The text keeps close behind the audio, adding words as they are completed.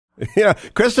Yeah,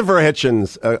 Christopher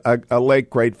Hitchens, a late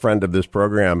great friend of this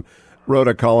program, wrote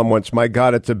a column once, My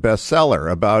God, It's a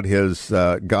Bestseller, about his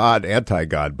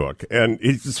anti-God book. And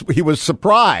he was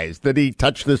surprised that he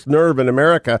touched this nerve in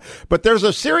America. But there's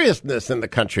a seriousness in the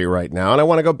country right now, and I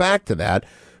want to go back to that,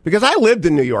 because I lived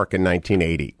in New York in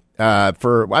 1980.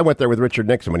 I went there with Richard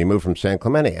Nixon when he moved from San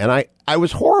Clemente, and I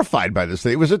was horrified by this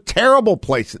thing. It was a terrible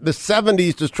place. The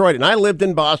 70s destroyed it. And I lived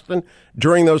in Boston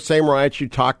during those same riots you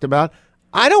talked about.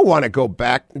 I don't want to go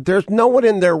back. There's no one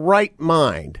in their right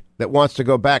mind that wants to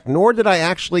go back, nor did I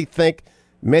actually think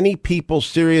many people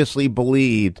seriously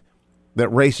believed that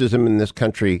racism in this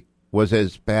country was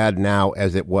as bad now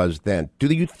as it was then. Do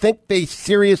you think they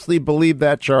seriously believe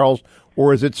that, Charles,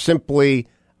 or is it simply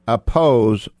a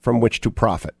pose from which to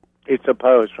profit? It's a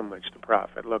pose from which to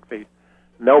profit. Look,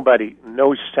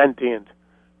 no sentient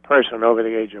person over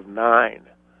the age of 9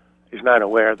 is not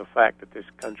aware of the fact that this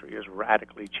country has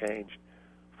radically changed.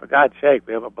 For God's sake,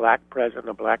 we have a black president,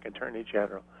 a black attorney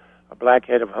general, a black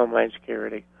head of Homeland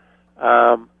Security.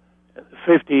 50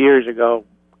 years ago,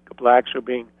 blacks were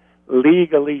being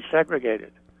legally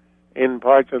segregated in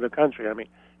parts of the country. I mean,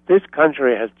 this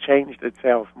country has changed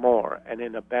itself more and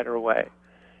in a better way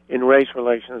in race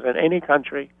relations than any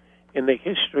country in the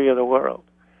history of the world.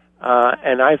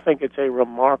 And I think it's a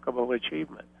remarkable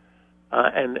achievement.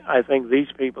 And I think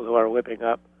these people who are whipping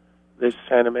up this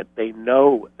sentiment, they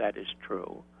know that is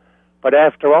true. But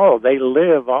after all, they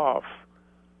live off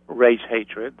race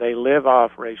hatred. They live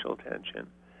off racial tension.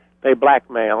 They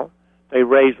blackmail. They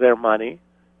raise their money.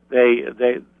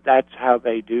 That's how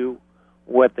they do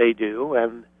what they do,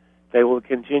 and they will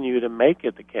continue to make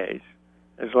it the case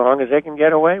as long as they can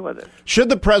get away with it. Should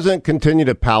the president continue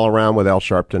to pal around with Al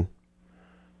Sharpton?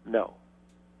 No.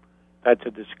 That's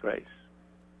a disgrace.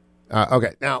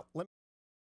 Okay. Now,